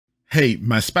Hey,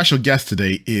 my special guest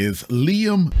today is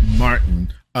Liam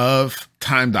Martin of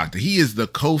Time Doctor. He is the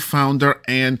co-founder,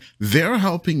 and they're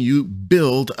helping you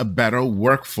build a better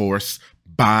workforce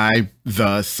by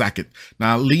the second.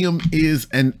 Now, Liam is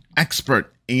an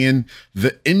expert in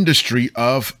the industry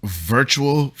of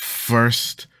virtual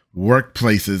first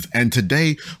workplaces. And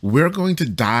today we're going to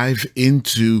dive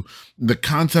into the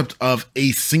concept of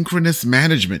asynchronous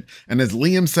management. And as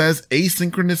Liam says,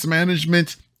 asynchronous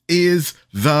management is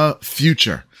the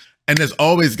future. And as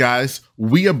always, guys,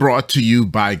 we are brought to you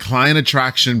by Client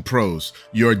Attraction Pros,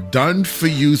 your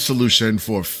done-for-you solution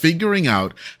for figuring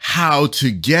out how to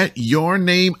get your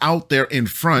name out there in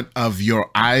front of your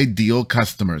ideal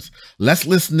customers. Let's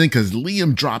listen in because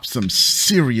Liam dropped some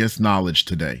serious knowledge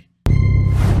today.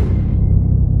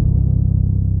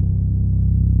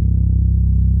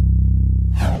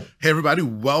 Hey everybody,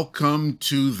 welcome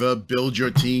to the Build Your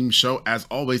Team show. As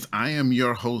always, I am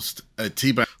your host,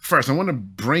 Atiba. First, I want to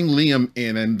bring Liam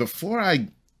in, and before I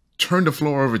turn the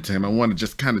floor over to him, I want to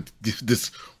just kind of give this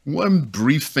one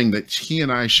brief thing that he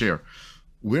and I share.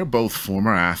 We're both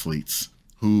former athletes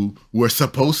who were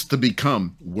supposed to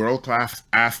become world-class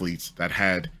athletes that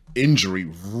had injury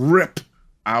rip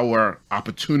our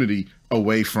opportunity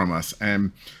away from us.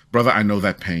 And brother, I know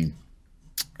that pain,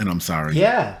 and I'm sorry.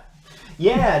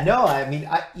 Yeah, no, I mean,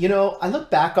 I look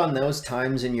back on those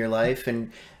times in your life,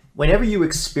 and whenever you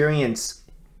experience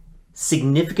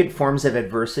significant forms of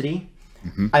adversity,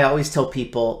 I always tell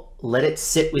people, let it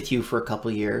sit with you for a couple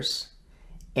of years,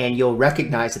 and you'll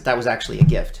recognize that that was actually a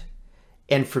gift.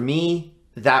 And for me,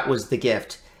 that was the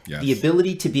gift. Yes. The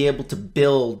ability to be able to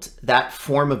build that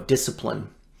form of discipline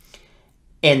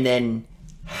and then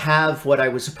have what I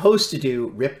was supposed to do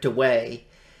ripped away.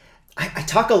 I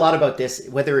talk a lot about this,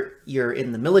 whether you're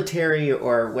in the military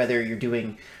or whether you're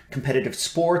doing competitive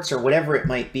sports or whatever it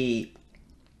might be,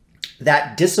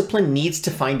 that discipline needs to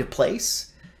find a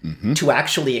place to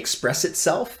actually express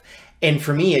itself. And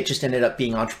for me, it just ended up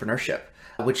being entrepreneurship,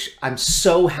 which I'm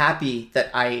so happy that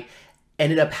I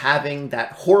ended up having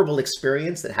that horrible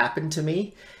experience that happened to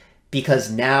me,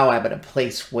 because now I'm at a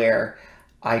place where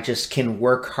I just can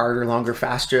work harder, longer,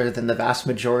 faster than the vast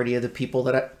majority of the people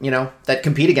that that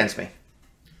compete against me.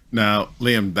 Now,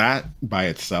 Liam, that by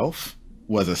itself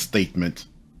was a statement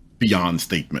beyond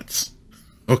statements.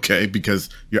 Okay, because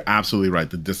you're absolutely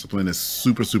right. The discipline is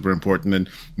super, super important. And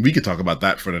we could talk about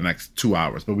that for the next 2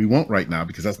 hours, but we won't right now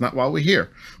because that's not why we're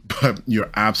here. But you're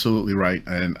absolutely right.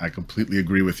 And I completely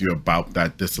agree with you about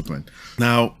that discipline.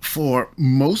 Now, for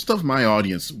most of my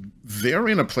audience, they're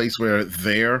in a place where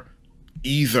they're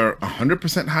either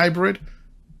 100% hybrid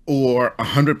or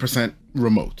 100%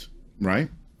 remote, right?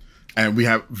 And we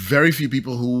have very few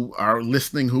people who are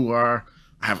listening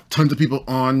have tons of people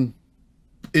on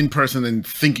in person and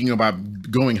thinking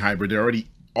about going hybrid. They're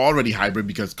already hybrid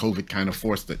because COVID kind of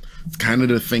forced it. It's kind of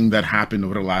the thing that happened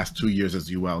over the last 2 years,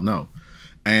 as you well know.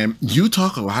 And you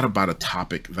talk a lot about a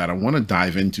topic that I want to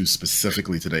dive into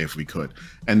specifically today, if we could.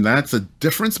 And that's the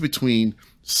difference between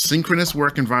synchronous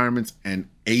work environments and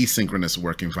asynchronous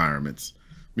work environments.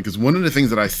 Because one of the things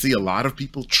that I see a lot of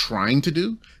people trying to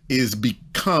do is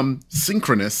become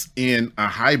synchronous in a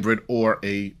hybrid or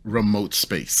a remote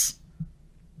space.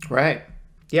 Right.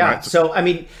 Yeah. Right. So, I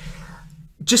mean,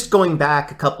 just going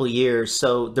back a couple of years,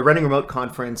 so the Running Remote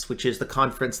Conference, which is the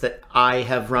conference that I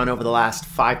have run over the last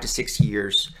 5 to 6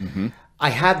 years,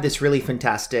 I had this really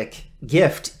fantastic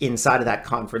gift inside of that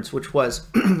conference, which was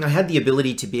I had the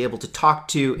ability to be able to talk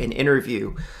to and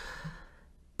interview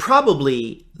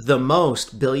probably the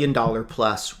most billion-dollar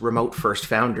plus remote first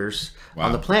founders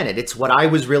on the planet. It's what I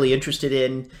was really interested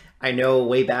in. I know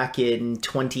way back in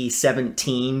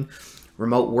 2017,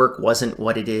 remote work wasn't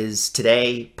what it is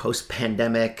today,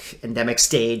 post-pandemic, endemic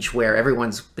stage where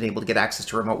everyone's been able to get access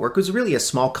to remote work. It was really a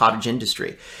small cottage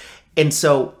industry. And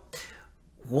so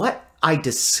what I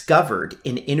discovered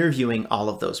in interviewing all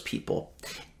of those people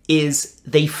is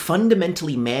they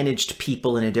fundamentally managed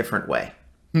people in a different way.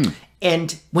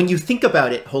 And when you think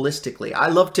about it holistically, I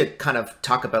love to kind of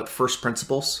talk about first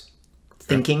principles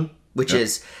thinking, which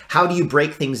is how do you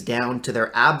break things down to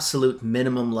their absolute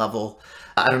minimum level?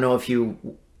 I don't know if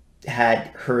you had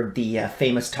heard the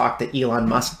famous talk that Elon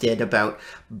Musk did about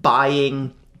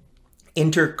buying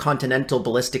intercontinental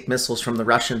ballistic missiles from the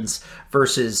Russians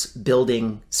versus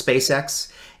building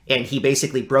SpaceX. And he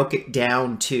basically broke it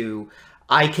down to,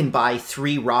 I can buy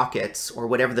 3 rockets or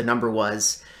whatever the number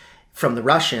was from the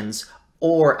Russians,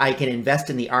 or I can invest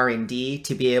in the R&D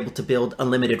to be able to build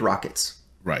unlimited rockets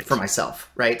for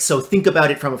myself, right? So think about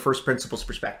it from a first principles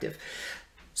perspective.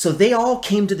 So they all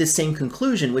came to the same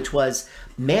conclusion, which was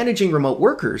managing remote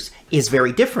workers is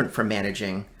very different from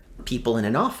managing people in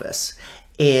an office.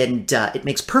 And it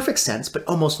makes perfect sense, but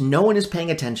almost no one is paying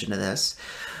attention to this.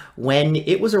 When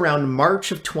it was around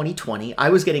March of 2020, I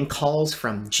was getting calls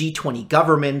from G20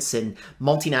 governments and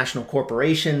multinational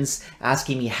corporations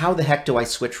asking me, how the heck do I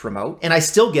switch remote? And I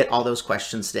still get all those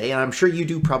questions today, and I'm sure you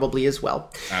do probably as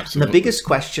well. Absolutely. And the biggest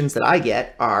questions that I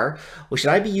get are, well,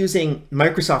 should I be using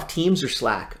Microsoft Teams or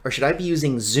Slack? Or should I be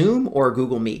using Zoom or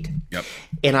Google Meet? Yep.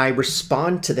 And I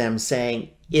respond to them saying,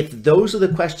 if those are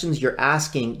the questions you're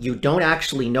asking, you don't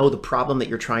actually know the problem that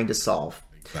you're trying to solve.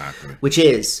 Exactly. Which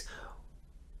is,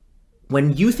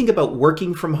 when you think about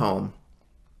working from home,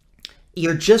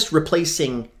 you're just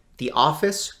replacing the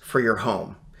office for your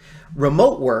home.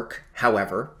 Remote work,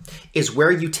 however, is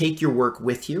where you take your work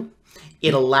with you.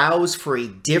 It allows for a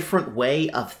different way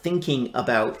of thinking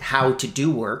about how to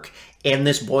do work. And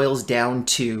this boils down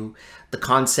to the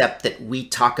concept that we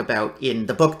talk about in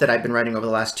the book that I've been writing over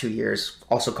the last 2 years,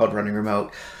 also called Running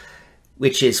Remote,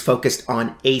 which is focused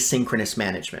on asynchronous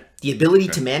management. The ability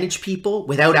to manage people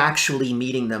without actually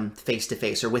meeting them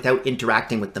face-to-face or without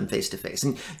interacting with them face-to-face.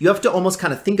 And you have to almost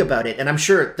kind of think about it. And I'm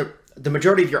sure the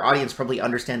majority of your audience probably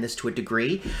understand this to a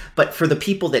degree, but for the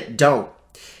people that don't,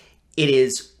 it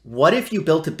is, what if you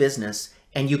built a business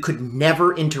and you could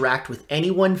never interact with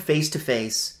anyone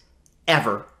face-to-face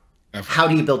ever? How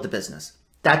do you build the business?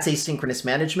 That's asynchronous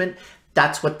management.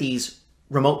 That's what these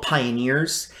remote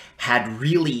pioneers had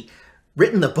really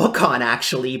written the book on,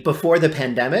 actually, before the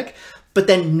pandemic. But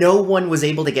then no one was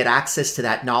able to get access to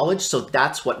that knowledge. So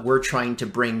that's what we're trying to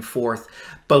bring forth,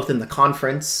 both in the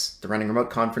conference, the Running Remote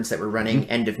conference that we're running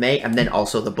end of May, and then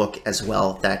also the book as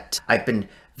well, that I've been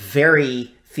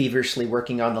very feverishly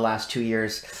working on the last 2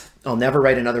 years. I'll never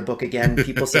write another book again.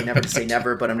 People say never to say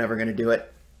never, but I'm never going to do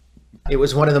it. It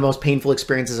was one of the most painful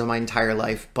experiences of my entire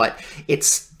life, but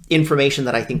it's information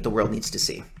that I think the world needs to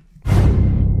see.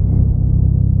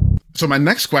 So my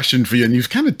next question for you, and you've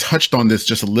kind of touched on this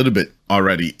just a little bit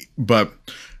already, but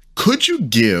could you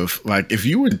give, like, if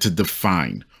you were to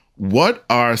define, what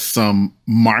are some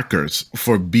markers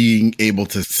for being able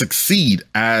to succeed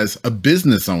as a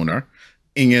business owner?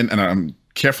 And I'm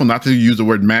careful not to use the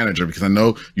word manager, because I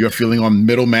know you're feeling on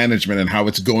middle management and how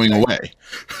it's going away,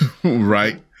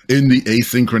 right? In the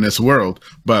asynchronous world.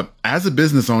 But as a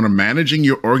business owner managing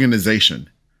your organization,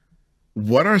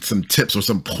 what are some tips or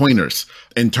some pointers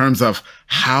in terms of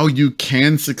how you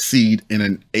can succeed in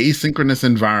an asynchronous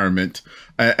environment?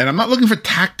 And I'm not looking for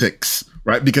tactics,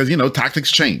 right? Because,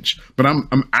 tactics change, but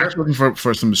I'm actually looking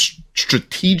for some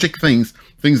strategic things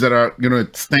that are going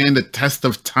to stand the test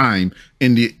of time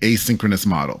in the asynchronous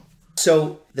model.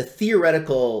 So the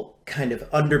theoretical kind of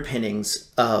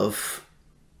underpinnings of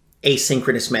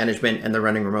asynchronous management and the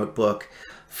Running Remote book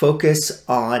focus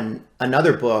on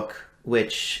another book,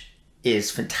 which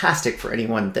is fantastic for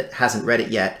anyone that hasn't read it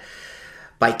yet,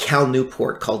 by Cal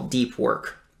Newport, called Deep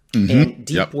Work. And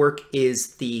Deep Work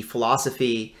is the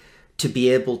philosophy to be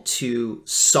able to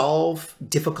solve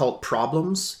difficult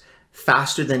problems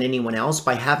faster than anyone else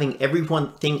by having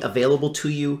everything available to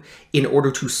you in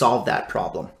order to solve that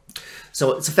problem.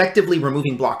 So it's effectively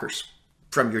removing blockers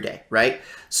from your day, right?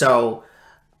 So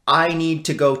I need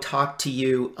to go talk to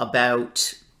you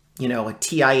about, a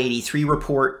TI-83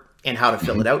 report and how to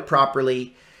fill it out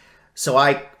properly. So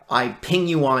I ping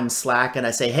you on Slack and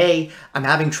I say, hey, I'm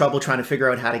having trouble trying to figure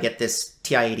out how to get this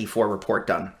TI-84 report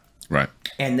done. Right.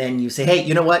 And then you say, hey,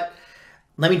 you know what?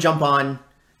 Let me jump on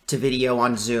to video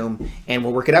on Zoom and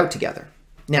we'll work it out together.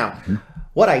 Now,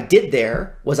 what I did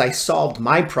there was I solved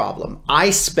my problem.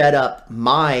 I sped up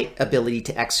my ability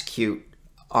to execute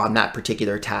on that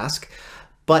particular task,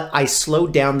 but I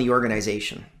slowed down the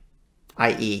organization,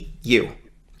 i.e. you.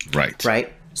 Right.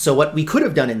 Right. So what we could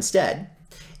have done instead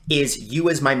is, you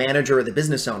as my manager or the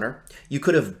business owner, you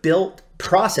could have built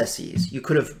processes. You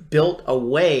could have built a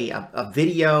way, a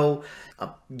video, a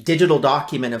digital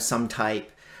document of some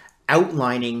type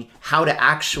outlining how to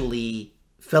actually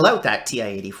fill out that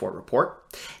TI-84 report.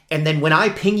 And then when I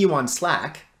ping you on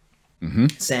Slack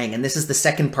saying, and this is the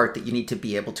second part that you need to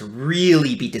be able to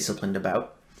really be disciplined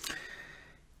about.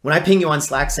 When I ping you on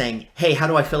Slack saying, hey, how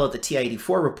do I fill out the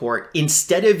TI-84 report?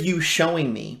 Instead of you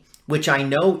showing me, which I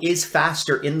know is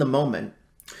faster in the moment,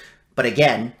 but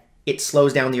again, it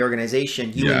slows down the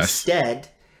organization. You instead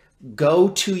go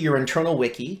to your internal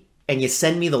wiki and you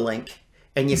send me the link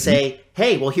and you say,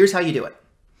 hey, well, here's how you do it.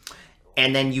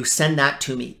 And then you send that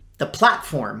to me. The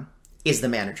platform is the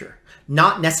manager,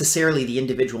 not necessarily the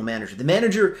individual manager. The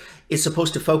manager is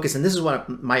supposed to focus, and this is what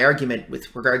my argument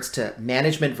with regards to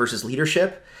management versus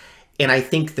leadership. And I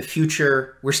think the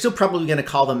future, we're still probably going to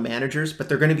call them managers, but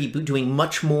they're going to be doing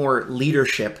much more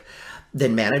leadership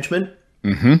than management.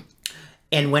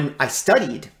 And when I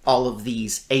studied all of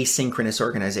these asynchronous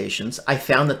organizations, I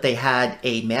found that they had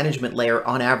a management layer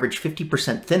on average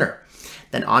 50% thinner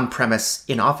than on-premise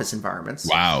in-office environments.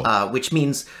 Wow. Which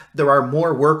means there are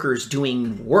more workers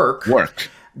doing work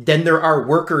than there are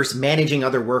workers managing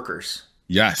other workers.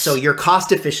 Yes. So your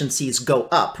cost efficiencies go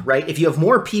up, right? If you have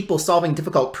more people solving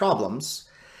difficult problems,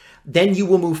 then you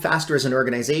will move faster as an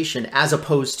organization, as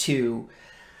opposed to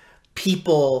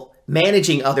people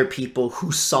managing other people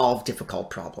who solve difficult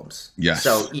problems. Yes.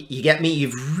 So you get me?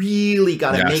 You've really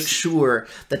got to make sure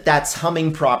that that's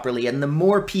humming properly. And the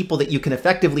more people that you can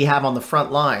effectively have on the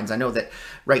front lines, I know that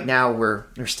right now we're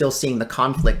still seeing the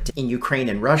conflict in Ukraine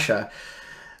and Russia.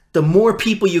 The more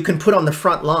people you can put on the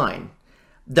front line,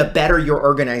 the better your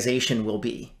organization will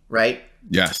be, right?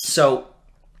 Yes. So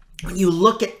when you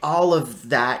look at all of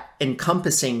that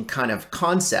encompassing kind of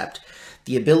concept,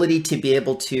 the ability to be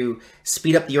able to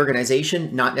speed up the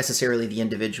organization, not necessarily the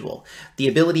individual. The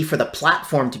ability for the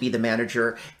platform to be the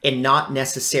manager and not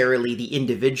necessarily the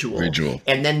individual.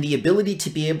 And then the ability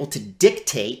to be able to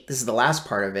dictate, this is the last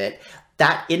part of it,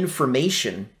 that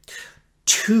information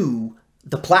to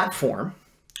the platform.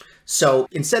 So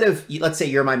instead of, let's say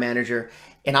you're my manager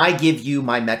and I give you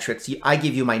my metrics, I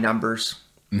give you my numbers,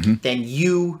 then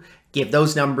you give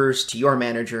those numbers to your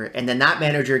manager, and then that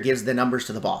manager gives the numbers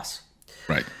to the boss.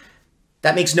 Right.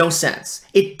 That makes no sense.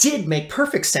 It did make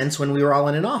perfect sense when we were all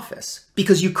in an office,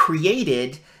 because you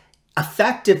created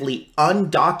effectively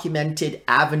undocumented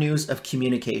avenues of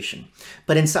communication.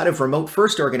 But inside of remote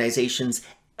first organizations,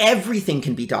 everything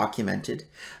can be documented.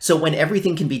 So when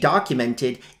everything can be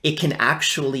documented, it can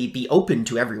actually be open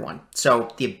to everyone. So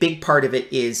the big part of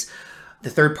it is, the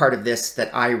third part of this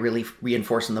that I really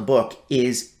reinforce in the book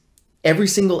is every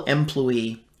single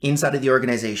employee inside of the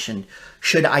organization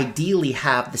should ideally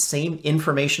have the same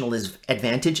informational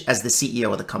advantage as the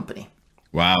CEO of the company.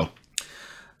 Wow.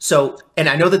 So, and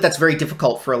I know that that's very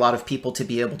difficult for a lot of people to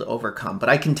be able to overcome, but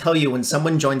I can tell you, when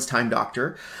someone joins Time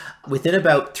Doctor, within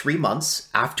about 3 months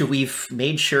after we've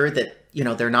made sure that, you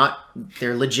know,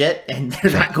 they're legit and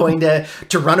they're not going to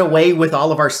run away with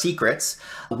all of our secrets,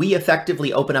 we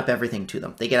effectively open up everything to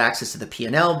them. They get access to the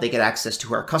P&L, they get access to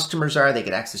who our customers are, they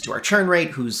get access to our churn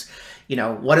rate,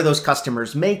 what are those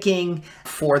customers making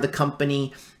for the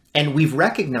company? And we've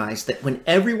recognized that when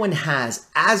everyone has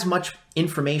as much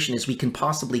information as we can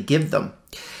possibly give them,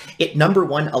 it, number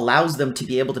one, allows them to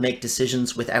be able to make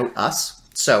decisions without us.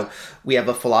 So we have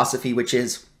a philosophy, which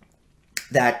is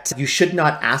that you should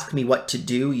not ask me what to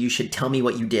do. You should tell me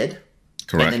what you did.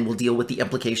 Correct. And then we'll deal with the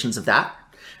implications of that,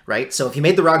 right? So if you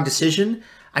made the wrong decision,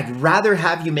 I'd rather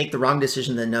have you make the wrong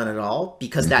decision than none at all,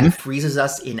 because that freezes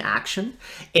us in action.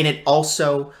 And it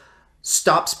also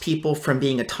stops people from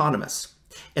being autonomous.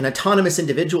 And autonomous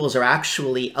individuals are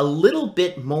actually a little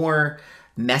bit more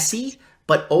messy,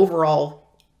 but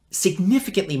overall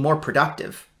significantly more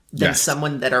productive than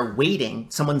someone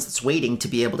that's waiting to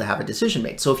be able to have a decision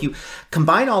made. So if you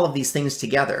combine all of these things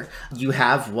together, you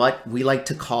have what we like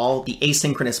to call the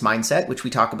asynchronous mindset, which we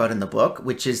talk about in the book,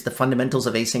 which is the fundamentals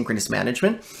of asynchronous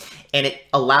management. And it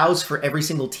allows for every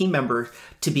single team member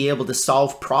to be able to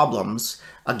solve problems,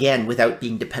 again, without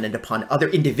being dependent upon other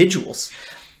individuals,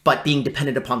 but being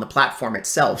dependent upon the platform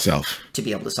itself to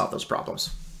be able to solve those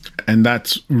problems. And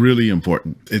that's really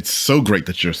important. It's so great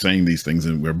that you're saying these things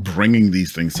and we're bringing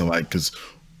these things to light, because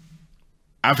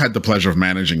I've had the pleasure of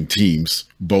managing teams,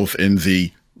 both in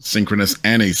the synchronous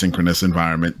and asynchronous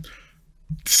environment,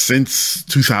 since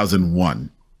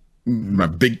 2001. My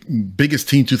biggest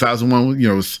team, 2001,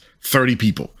 was 30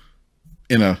 people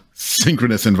in a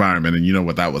synchronous environment. And you know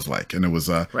what that was like. And it was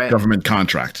a government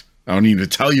contract. I don't need to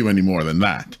tell you any more than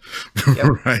that,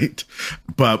 right?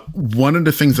 But one of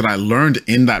the things that I learned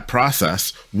in that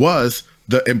process was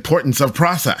the importance of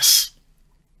process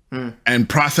and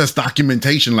process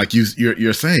documentation, like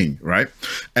you're saying, right?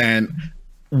 And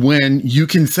when you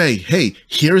can say, hey,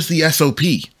 here's the SOP,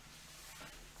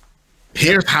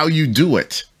 here's how you do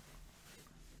it,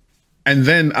 and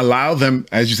then allow them,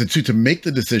 as you said, to make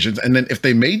the decisions. And then if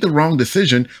they made the wrong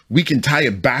decision, we can tie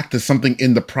it back to something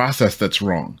in the process that's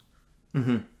wrong.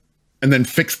 And then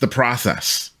fix the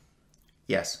process.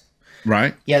 Yes.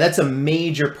 Right? Yeah, that's a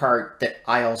major part that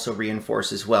I also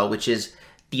reinforce as well, which is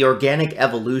the organic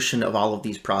evolution of all of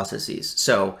these processes.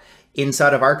 So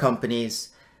inside of our companies,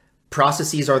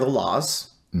 processes are the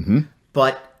laws,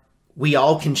 but we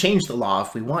all can change the law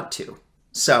if we want to.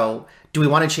 So do we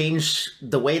want to change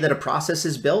the way that a process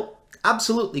is built?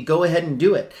 Absolutely. Go ahead and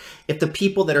do it. If the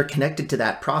people that are connected to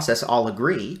that process all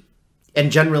agree, and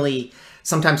generally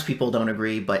Sometimes people don't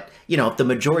agree, but if the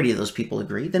majority of those people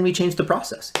agree, then we change the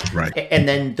process. Right. And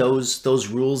then those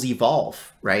rules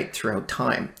evolve, right, throughout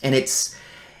time. And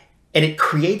it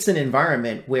creates an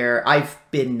environment where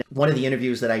one of the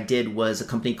interviews that I did was a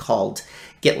company called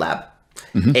GitLab.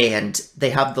 And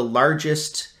they have the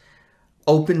largest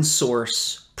open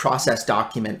source process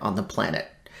document on the planet.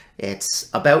 It's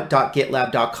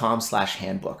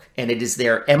about.gitlab.com/handbook. And it is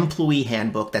their employee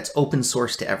handbook that's open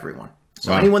source to everyone.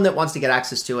 So anyone that wants to get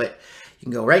access to it, you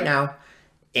can go right now.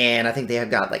 And I think they have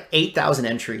got like 8,000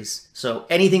 entries. So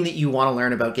anything that you want to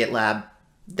learn about GitLab,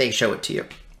 they show it to you.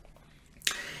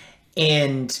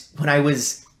 And when I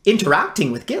was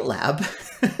interacting with GitLab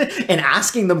and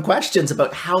asking them questions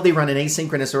about how they run an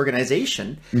asynchronous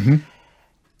organization,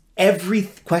 every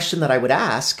question that I would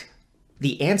ask,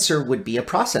 the answer would be a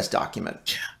process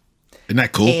document. Yeah. Isn't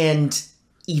that cool? And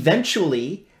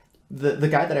eventually, the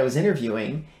guy that I was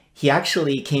interviewing, he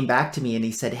actually came back to me and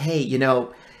he said, hey,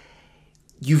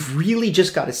 you've really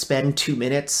just got to spend 2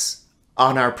 minutes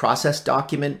on our process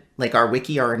document, like our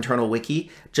wiki, our internal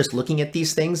wiki, just looking at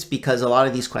these things, because a lot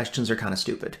of these questions are kind of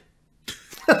stupid.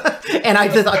 And I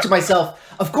thought to myself,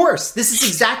 of course, this is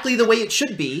exactly the way it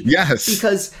should be. Yes.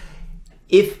 Because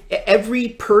if every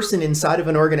person inside of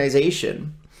an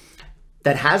organization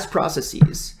that has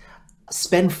processes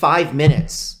spend 5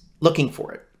 minutes looking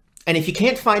for it, and if you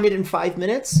can't find it in 5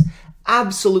 minutes,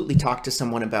 absolutely talk to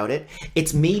someone about it.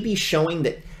 It's maybe showing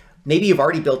that maybe you've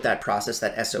already built that process,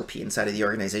 that SOP inside of the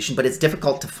organization, but it's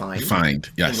difficult to find.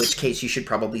 Yes. In which case you should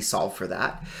probably solve for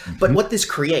that. But what this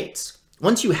creates,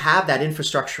 once you have that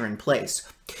infrastructure in place,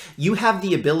 you have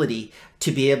the ability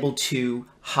to be able to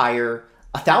hire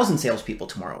 1,000 salespeople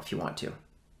tomorrow if you want to,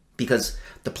 because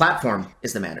the platform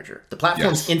is the manager. The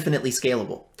platform's infinitely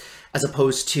scalable, as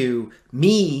opposed to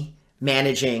me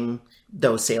managing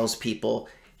those salespeople.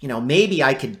 Maybe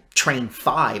I could train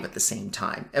 5 at the same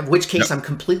time, in which case I'm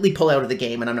completely pulled out of the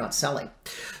game and I'm not selling.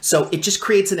 So it just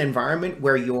creates an environment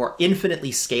where you're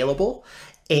infinitely scalable.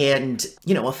 And,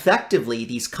 effectively,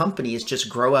 these companies just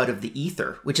grow out of the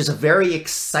ether, which is a very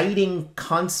exciting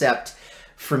concept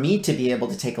for me to be able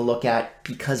to take a look at,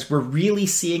 because we're really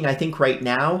seeing, I think right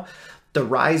now, the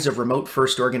rise of remote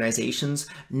first organizations,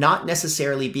 not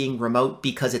necessarily being remote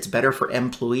because it's better for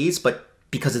employees, but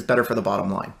because it's better for the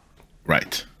bottom line.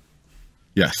 Right.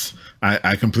 Yes,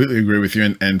 I completely agree with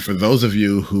you. And for those of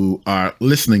you who are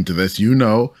listening to this,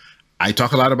 I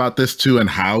talk a lot about this too, and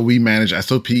how we manage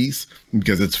SOPs,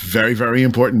 because it's very, very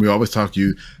important. We always talk,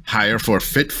 you hire for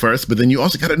fit first, but then you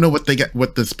also got to know what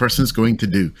this person's going to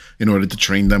do in order to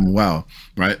train them well,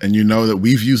 right? And that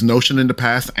we've used Notion in the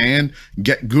past and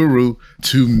Get Guru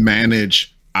to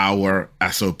manage our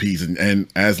SOPs.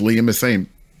 And as Liam is saying,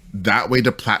 that way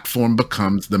the platform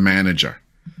becomes the manager.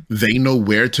 They know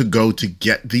where to go to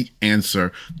get the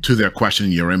answer to their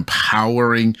question. You're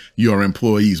empowering your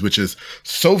employees, which is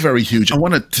so very huge. I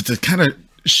wanted to kind of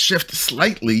shift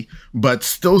slightly, but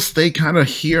still stay kind of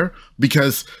here,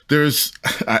 because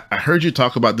I heard you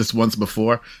talk about this once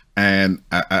before, and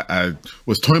I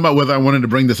was talking about whether I wanted to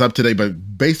bring this up today,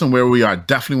 but based on where we are, I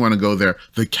definitely want to go there.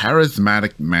 The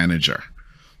charismatic manager.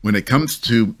 When it comes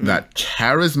to that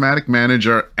charismatic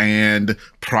manager and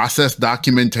process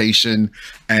documentation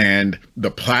and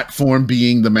the platform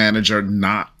being the manager,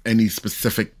 not any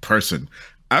specific person,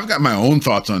 I've got my own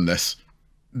thoughts on this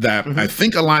that I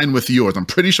think align with yours. I'm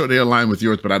pretty sure they align with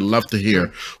yours, but I'd love to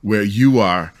hear where you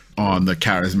are on the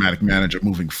charismatic manager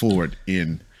moving forward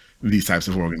in these types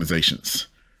of organizations.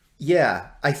 Yeah,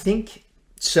 I think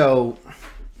so.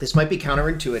 This might be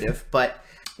counterintuitive, but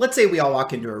let's say we all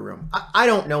walk into a room. I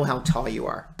don't know how tall you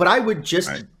are, but I would just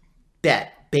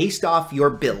bet, based off your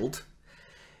build,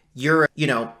 you're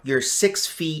 6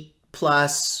 feet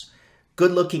plus,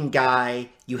 good-looking guy.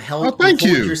 You hold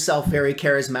yourself very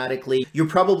charismatically. You're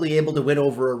probably able to win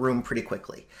over a room pretty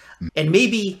quickly. And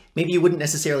maybe you wouldn't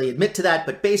necessarily admit to that,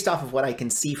 but based off of what I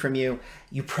can see from you,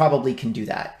 you probably can do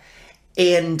that.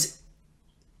 And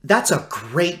that's a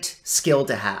great skill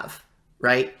to have,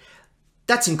 right?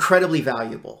 That's incredibly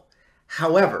valuable.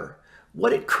 However,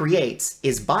 what it creates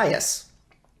is bias.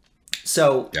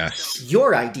 So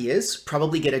your ideas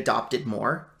probably get adopted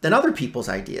more than other people's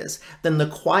ideas, than the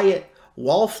quiet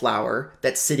wallflower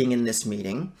that's sitting in this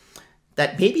meeting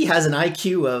that maybe has an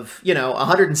IQ of,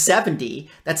 170,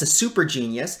 that's a super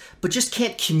genius, but just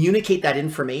can't communicate that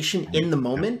information in the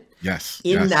moment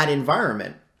in that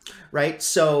environment, right?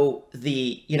 So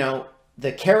the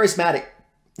charismatic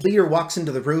leader walks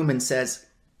into the room and says,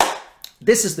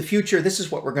 this is the future. This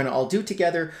is what we're going to all do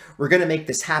together. We're going to make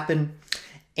this happen.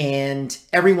 And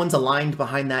everyone's aligned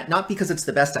behind that, not because it's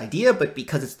the best idea, but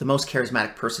because it's the most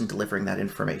charismatic person delivering that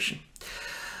information.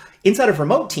 Inside of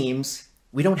remote teams,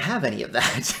 we don't have any of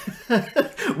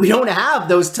that. We don't have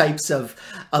those types of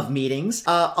meetings.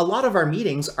 A lot of our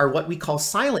meetings are what we call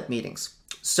silent meetings.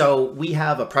 So we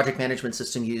have a project management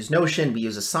system. We use Notion, we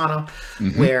use Asana,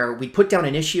 where we put down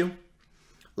an issue,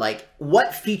 like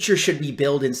what feature should we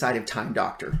build inside of Time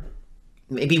Doctor?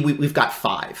 Maybe we've got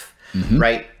 5,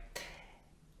 right?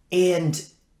 And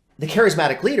the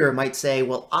charismatic leader might say,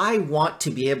 well, I want to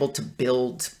be able to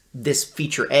build this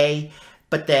feature A,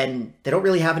 but then they don't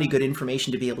really have any good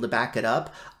information to be able to back it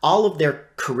up. All of their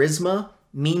charisma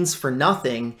means for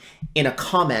nothing in a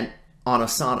comment on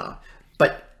Asana.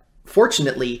 But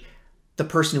fortunately, the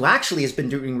person who actually has been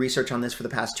doing research on this for the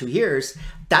past 2 years,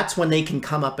 that's when they can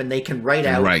come up and they can write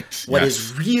out what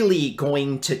is really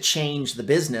going to change the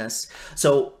business.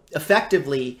 So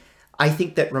effectively, I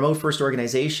think that remote first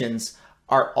organizations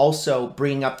are also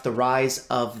bringing up the rise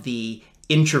of the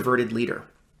introverted leader.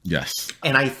 Yes.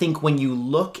 And I think when you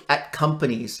look at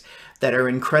companies that are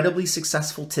incredibly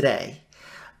successful today,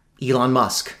 Elon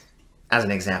Musk, as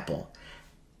an example,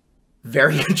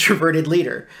 very introverted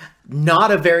leader,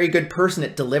 not a very good person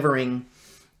at delivering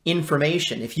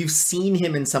information. If you've seen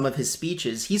him in some of his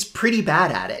speeches, he's pretty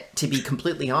bad at it, to be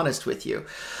completely honest with you.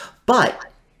 But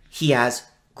he has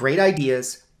great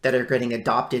ideas that are getting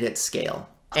adopted at scale.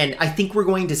 And I think we're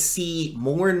going to see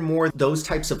more and more those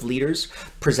types of leaders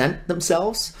present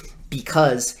themselves,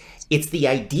 because it's the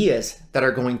ideas that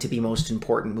are going to be most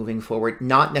important moving forward,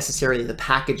 not necessarily the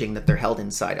packaging that they're held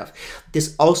inside of.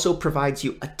 This also provides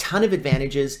you a ton of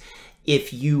advantages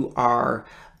if you are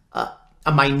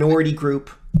a minority group,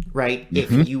 right?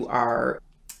 If you are,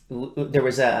 there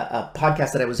was a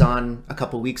podcast that I was on a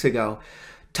couple of weeks ago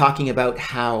talking about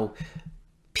how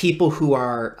people who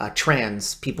are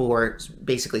trans, people who are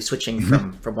basically switching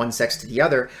from one sex to the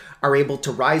other, are able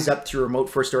to rise up through remote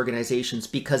first organizations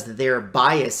because their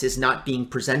bias is not being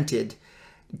presented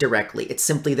directly. It's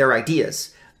simply their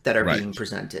ideas that are being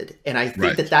presented. And I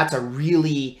think that that's a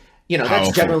really,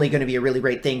 that's generally going to be a really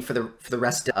great thing for the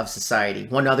rest of society.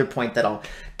 One other point that I'll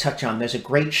touch on, there's a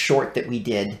great short that we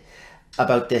did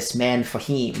about this man,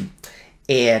 Fahim,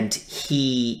 and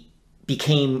he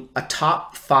became a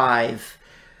top 5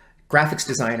 graphics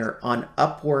designer on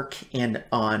Upwork and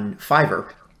on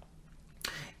Fiverr,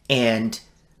 and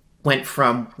went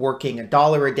from working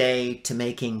 $1 a day to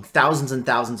making thousands and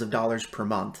thousands of dollars per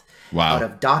month out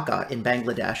of Dhaka in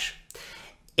Bangladesh.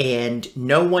 And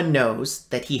no one knows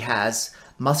that he has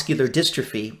muscular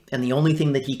dystrophy, and the only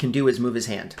thing that he can do is move his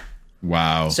hand.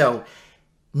 Wow. So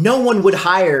no one would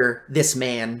hire this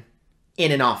man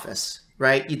in an office,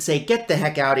 right? You'd say, get the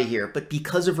heck out of here. But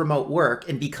because of remote work,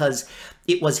 and because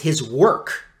it was his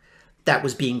work that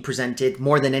was being presented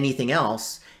more than anything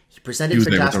else, he presented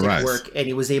fantastic work, and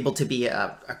he was able to be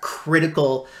a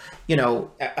critical,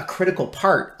 a critical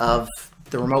part of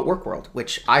the remote work world,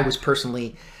 which I was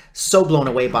personally so blown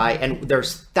away by. And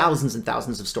there's thousands and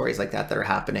thousands of stories like that are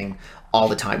happening all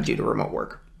the time due to remote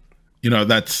work.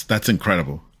 That's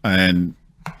incredible. And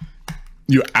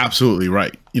you're absolutely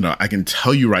right. I can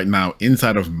tell you right now,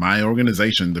 inside of my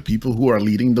organization, the people who are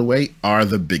leading the way are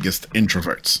the biggest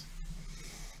introverts,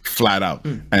 flat out.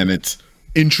 And it's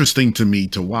interesting to me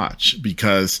to watch,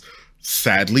 because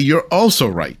sadly, you're also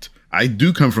right. I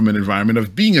do come from an environment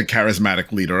of being a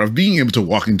charismatic leader, of being able to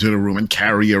walk into the room and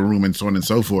carry a room and so on and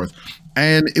so forth.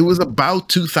 And it was about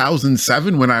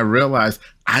 2007 when I realized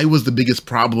I was the biggest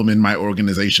problem in my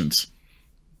organizations.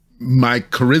 My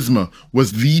charisma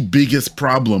was the biggest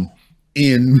problem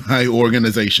in my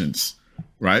organizations,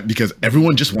 right? Because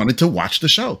everyone just wanted to watch the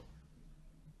show.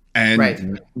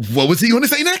 And what was he going to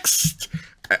say next?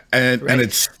 And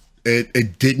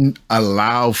it didn't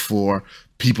allow for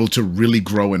people to really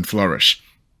grow and flourish.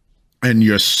 And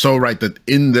you're so right that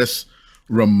in this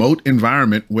remote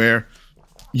environment where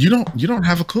you don't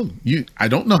have a clue. I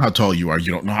don't know how tall you are.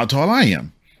 You don't know how tall I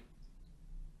am.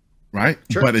 Right?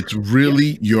 Sure. But it's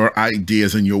really your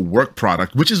ideas and your work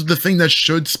product, which is the thing that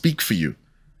should speak for you.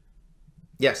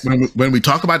 Yes. When we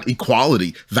talk about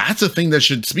equality, that's a thing that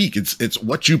should speak. It's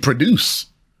what you produce.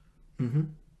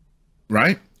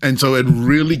 Right? And so it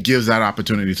really gives that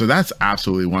opportunity. So that's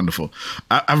absolutely wonderful.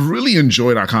 I've really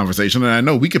enjoyed our conversation, and I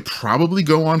know we could probably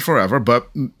go on forever, but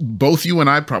both you and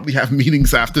I probably have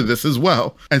meetings after this as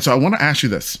well. And so I want to ask you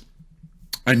this.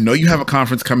 I know you have a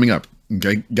conference coming up.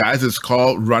 Okay, guys, it's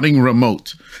called Running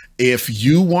Remote. If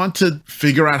you want to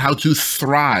figure out how to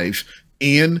thrive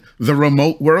in the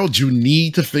remote world, you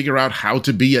need to figure out how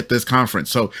to be at this conference.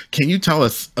 So can you tell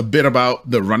us a bit about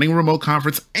the Running Remote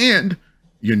conference and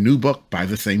your new book by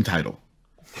the same title?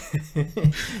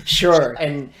 Sure.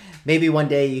 And maybe one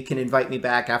day you can invite me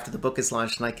back after the book is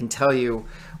launched, and I can tell you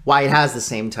why it has the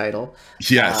same title.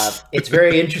 Yes. It's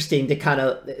very interesting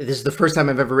to this is the first time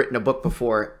I've ever written a book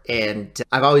before. And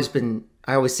I always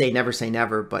say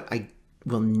never, but I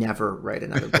will never write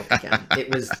another book again.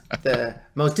 It was the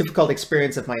most difficult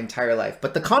experience of my entire life.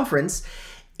 But the conference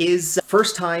is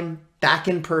first time back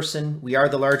in person. We are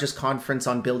the largest conference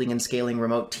on building and scaling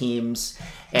remote teams.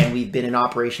 And we've been in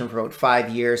operation for about 5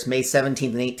 years, May 17th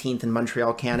and 18th in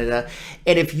Montreal, Canada.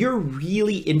 And if you're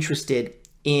really interested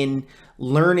in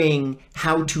learning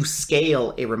how to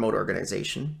scale a remote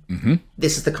organization,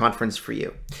 this is the conference for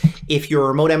you. If you're a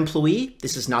remote employee,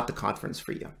 this is not the conference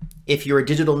for you. If you're a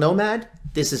digital nomad,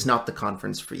 this is not the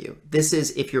conference for you. This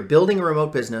is if you're building a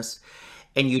remote business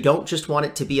and you don't just want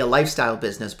it to be a lifestyle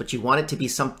business, but you want it to be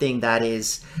something that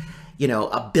is, a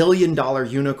 $1 billion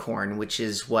unicorn, which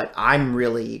is what I'm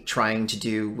really trying to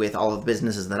do with all of the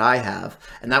businesses that I have.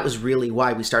 And that was really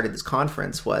why we started this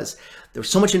conference. Was there was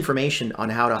so much information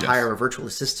on how to hire a virtual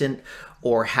assistant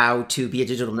or how to be a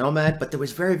digital nomad, but there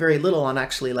was very, very little on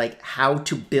actually like how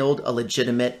to build a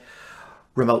legitimate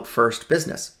remote first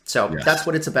business. So that's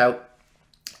what it's about.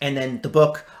 And then the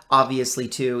book, obviously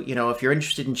too, if you're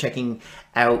interested in checking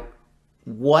out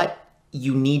what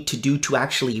you need to do to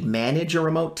actually manage a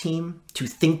remote team, to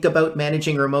think about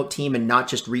managing a remote team and not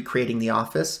just recreating the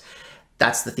office,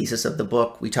 that's the thesis of the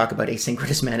book. We talk about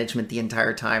asynchronous management the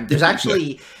entire time. There's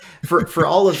actually, for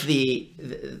all of the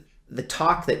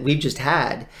talk that we've just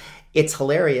had, it's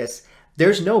hilarious.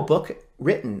 There's no book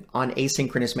written on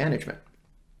asynchronous management.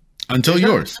 Until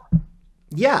yours.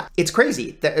 Yeah, it's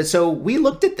crazy. So we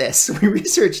looked at this, we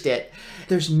researched it.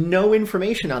 There's no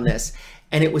information on this.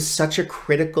 And it was such a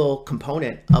critical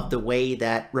component of the way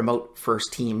that remote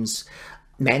first teams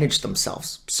manage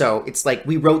themselves. So it's like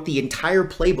we wrote the entire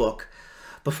playbook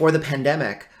before the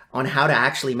pandemic on how to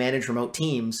actually manage remote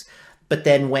teams. But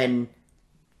then when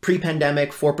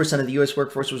pre-pandemic, 4% of the US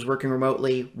workforce was working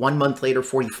remotely. 1 month later,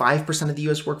 45% of the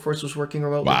US workforce was working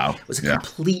remotely. Wow. It was a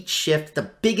complete shift,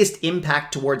 the biggest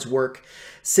impact towards work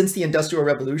since the Industrial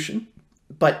Revolution.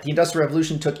 But the Industrial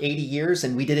Revolution took 80 years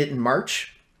and we did it in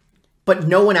March. But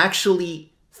no one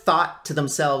actually thought to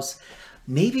themselves,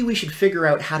 maybe we should figure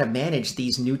out how to manage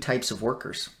these new types of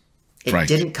workers. It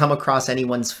didn't come across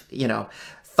anyone's,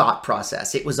 thought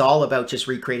process. It was all about just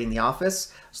recreating the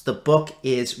office. So the book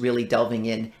is really delving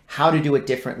in how to do it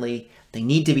differently. They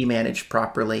need to be managed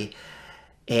properly.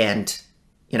 And,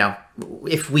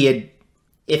 if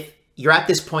you're at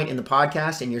this point in the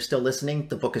podcast and you're still listening,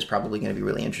 the book is probably going to be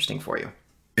really interesting for you.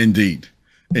 Indeed.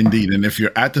 And if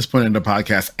you're at this point in the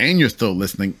podcast and you're still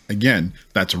listening, again,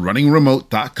 that's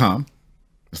runningremote.com.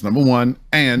 That's number one.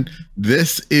 And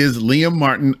this is Liam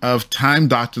Martin of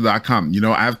timedoctor.com.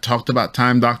 I've talked about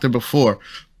Time Doctor before.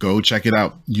 Go check it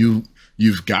out.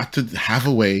 You've got to have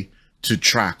a way to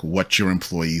track what your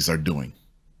employees are doing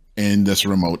in this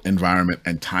remote environment.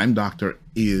 And Time Doctor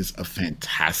is a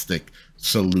fantastic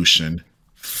solution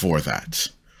for that.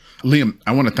 Liam,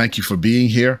 I want to thank you for being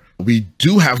here. We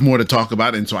do have more to talk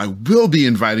about, and so I will be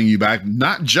inviting you back,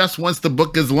 not just once the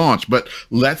book is launched, but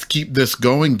let's keep this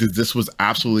going because this was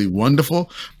absolutely wonderful.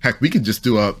 Heck, we could just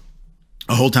do a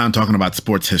whole time talking about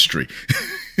sports history.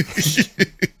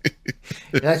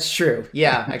 That's true.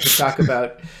 Yeah, I could talk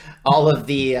about all of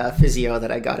the physio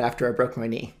that I got after I broke my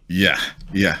knee. Yeah.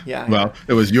 Well,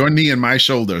 it was your knee and my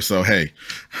shoulder, so hey.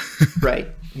 Right.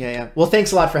 Yeah. Well,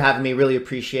 thanks a lot for having me. Really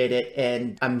appreciate it.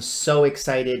 And I'm so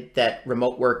excited that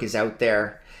remote work is out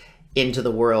there into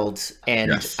the world.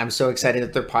 And I'm so excited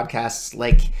that there are podcasts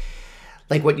like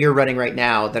what you're running right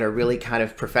now that are really kind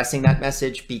of professing that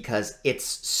message, because it's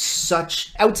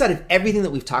such, outside of everything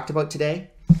that we've talked about today,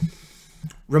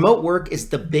 remote work is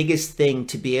the biggest thing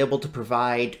to be able to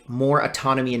provide more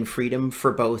autonomy and freedom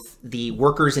for both the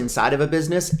workers inside of a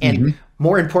business and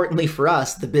more importantly for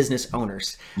us, the business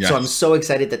owners. Yes. So I'm so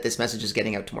excited that this message is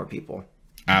getting out to more people.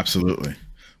 Absolutely.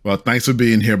 Well, thanks for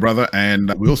being here, brother.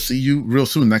 And we'll see you real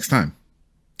soon next time.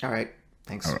 All right.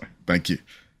 Thanks. All right. Thank you.